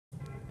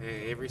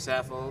Hey, Avery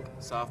Saffold,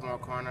 sophomore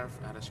corner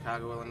out of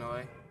Chicago,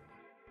 Illinois.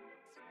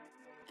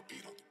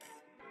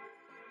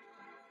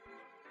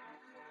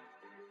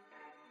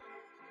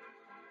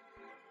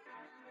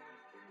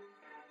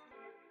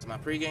 So my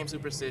pregame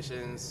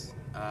superstitions,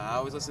 I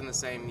always listen to the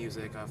same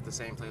music off the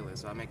same playlist.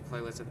 So I make a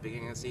playlist at the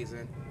beginning of the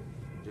season,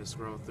 just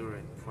scroll through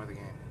it before the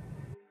game.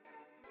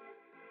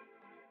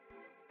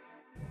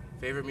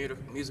 Favorite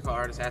musical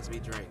artist has to be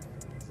Drake.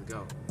 Let's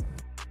go.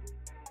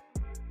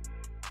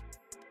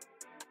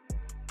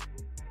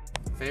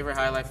 Favorite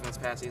highlight from this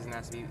past season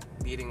has to be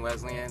beating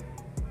Wesleyan.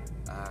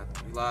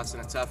 We lost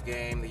in a tough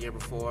game the year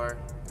before.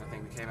 I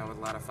think we came out with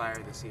a lot of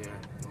fire this year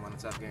and won a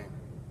tough game.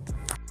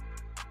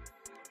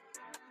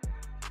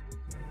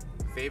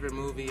 Favorite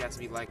movie has to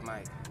be Like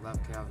Mike. Love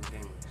Calvin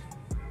Cambridge.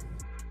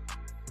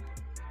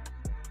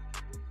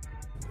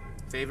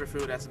 Favorite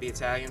food has to be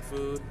Italian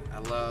food. I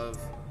love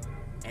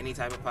any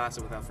type of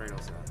pasta with Alfredo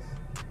sauce.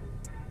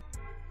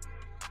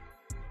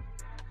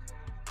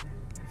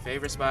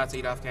 Favorite spot to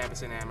eat off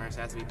campus in Amherst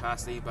has to be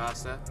Pasta y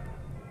Basta.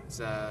 It's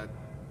a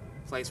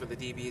place where the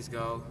DBs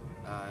go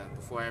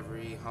before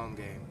every home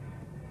game.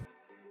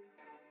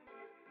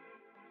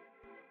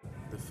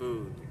 The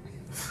food.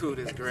 The food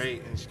is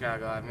great in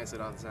Chicago. I miss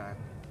it all the time.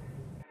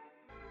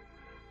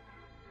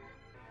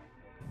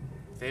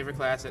 Favorite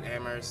class at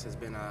Amherst has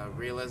been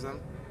Realism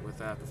with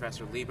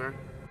Professor Lieber.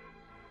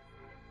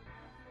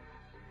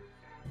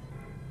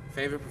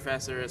 Favorite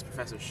professor is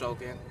Professor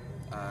Shulkin.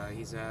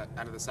 He's out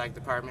of the psych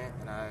department,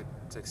 and I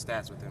took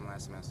stats with him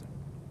last semester.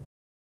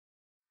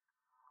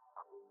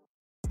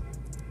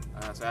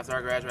 So after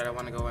I graduate, I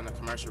want to go into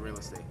commercial real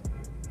estate.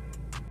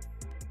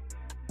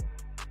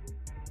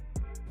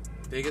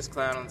 Biggest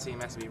clown on the team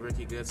has to be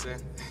Ricky Goodson.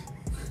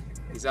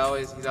 he's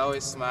always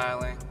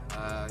smiling.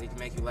 He can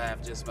make you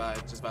laugh just by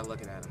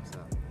looking at him. So.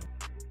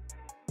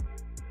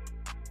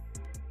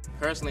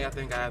 Personally, I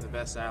think I have the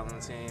best style on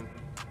the team.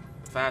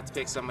 If I have to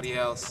pick somebody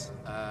else,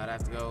 I'd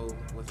have to go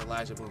with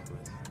Elijah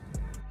Bloomquist.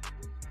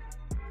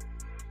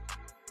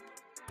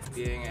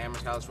 Being an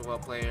Amherst college football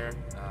player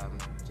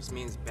just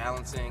means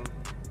balancing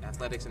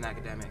athletics and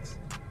academics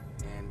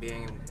and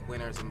being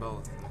winners in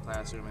both, in the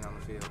classroom and on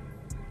the field.